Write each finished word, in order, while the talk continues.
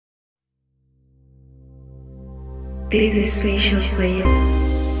This is special for you.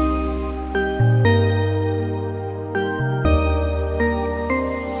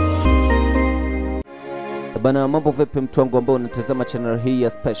 Bana, mambo vipi mtu wangu ambao unatazama channel hii ya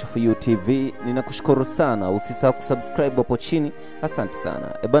Special for You TV? Ninakushukuru sana, usisahau kusubscribe hapo chini. Asante sana.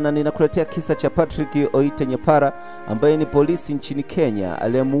 Bana, ninakuletea kisa cha Patrick Oite Nyapara ambaye ni polisi nchini Kenya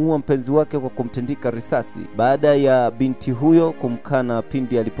aliyemuua mpenzi wake kwa kumtandika risasi baada ya binti huyo kumkana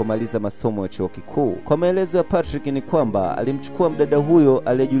pindi alipomaliza masomo ya chuo kikuu. Kwa maelezo ya Patrick ni kwamba alimchukua mdada huyo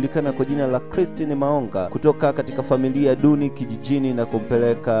aliyejulikana kwa jina la Christine Maonga kutoka katika familia duni kijijini na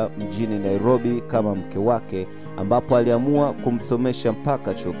kumpeleka mjini Nairobi kama mke wake, ambapo aliamua kumsomesha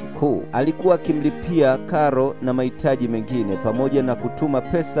mpaka chuo kikuu. Alikuwa akimlipia karo na mahitaji mengine pamoja na kutuma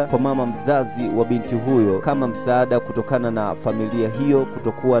pesa kwa mama mzazi wa binti huyo kama msaada kutokana na familia hiyo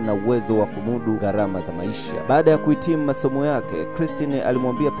kutokuwa na uwezo wa kumudu gharama za maisha. Baada ya kuhitimu masomo yake, Christine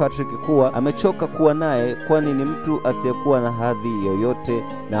alimwambia Patrick kuwa amechoka kuwa naye, kwani ni mtu asiyekuwa na hadhi yoyote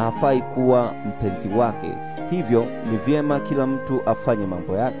na hafai kuwa mpenzi wake. Hivyo ni vyema kila mtu afanye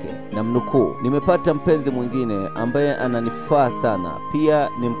mambo yake. Na mnukuu, nimepata mpenzi mwingine ambaye ananifaa sana, pia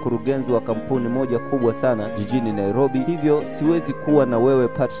ni mkurugenzi wa kampuni moja kubwa sana jijini Nairobi, hivyo siwezi kuwa na wewe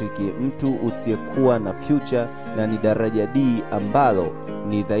Patrick, mtu usiyekuwa na future na ni daraja D ambalo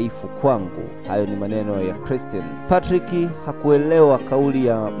ni dhaifu kwangu. Hayo ni maneno ya Christine. Patrick hakuelewa kauli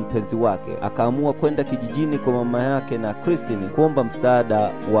ya mpenzi wake, akaamua kwenda kijijini kwa mama yake na Christine kuomba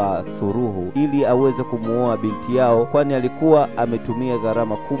msaada wa suruhu ili aweze kumuoa binti yao, kwani alikuwa ametumia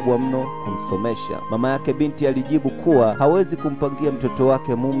gharama kubwa mno kumsomesha. Mama yake binti alijibu kuwa hawezi kumpangia mtoto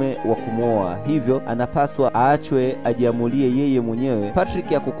wake mume wa kumuoa, hivyo anapaswa aachwe ajiamulie yeye mwenyewe. Patrick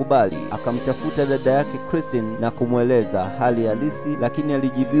hakukubali, akamtafuta dada yake Christine na kumweleza hali halisi, lakini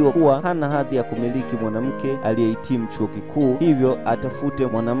alijibiwa kuwa hana hadhi ya kumiliki mwanamke aliyehitimu chuo kikuu, hivyo atafute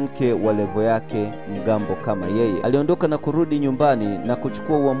mwanamke wa levo yake mgambo kama yeye. Aliondoka na kurudi nyumbani na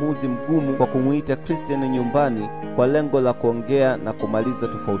kuchukua uamuzi mgumu kwa kumuita Christine nyumbani kwa lengo la kuongea na kumaliza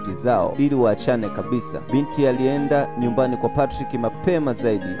tofauti zao ili waachane kabisa. Binti alienda nyumbani kwa Patrick mapema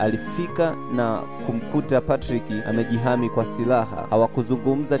zaidi. Alifika na kumkuta Patrick amejihami kwa silaha.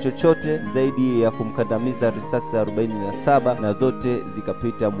 Hawakuzungumza chochote zaidi ya kumkandamiza risasi 47 na zote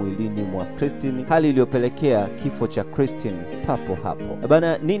zikapita mwilini mwa Christine, hali iliyopelekea kifo cha Christine papo hapo.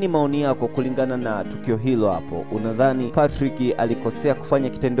 Bana, nini maoni yako kulingana na tukio hilo hapo? Unadhani Patrick alikosea kufanya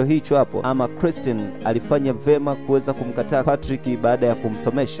kitendo hicho hapo, ama Christine alifanya vema kuweza kumkataa Patrick baada ya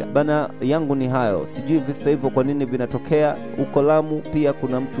kumsomesha? Bana, yangu ni hayo. Sijui visa hivyo kwa nini vinatokea. Uko Lamu pia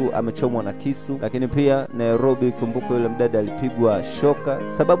kuna mtu amechomwa na kisu, lakini pia Nairobi kumbuka yule mdada alipigwa shoka.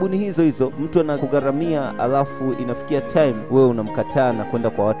 Sababu ni hizo hizo, mtu anakugharamia alafu inafikia time wewe unamkataa na kwenda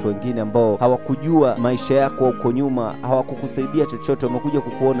kwa watu wengine ambao hawakujua maisha yako huko nyuma, hawakukusaidia chochote, wamekuja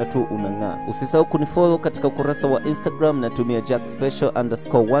kukuona tu unang'aa. Usisahau kunifollow katika ukurasa wa Instagram, natumia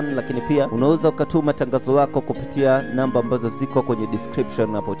jackspecial_1, lakini pia unaweza ukatuma tangazo lako kupitia namba ambazo ziko kwenye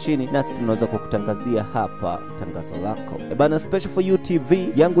description hapo chini, nasi tunaweza kukutangazia hapa tangazo lako. Bana, Special for You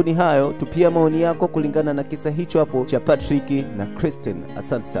TV yangu ni hayo. Tupia maoni yako kulingana na kisa hicho hapo cha Patrick na Christine.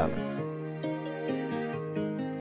 Asante sana.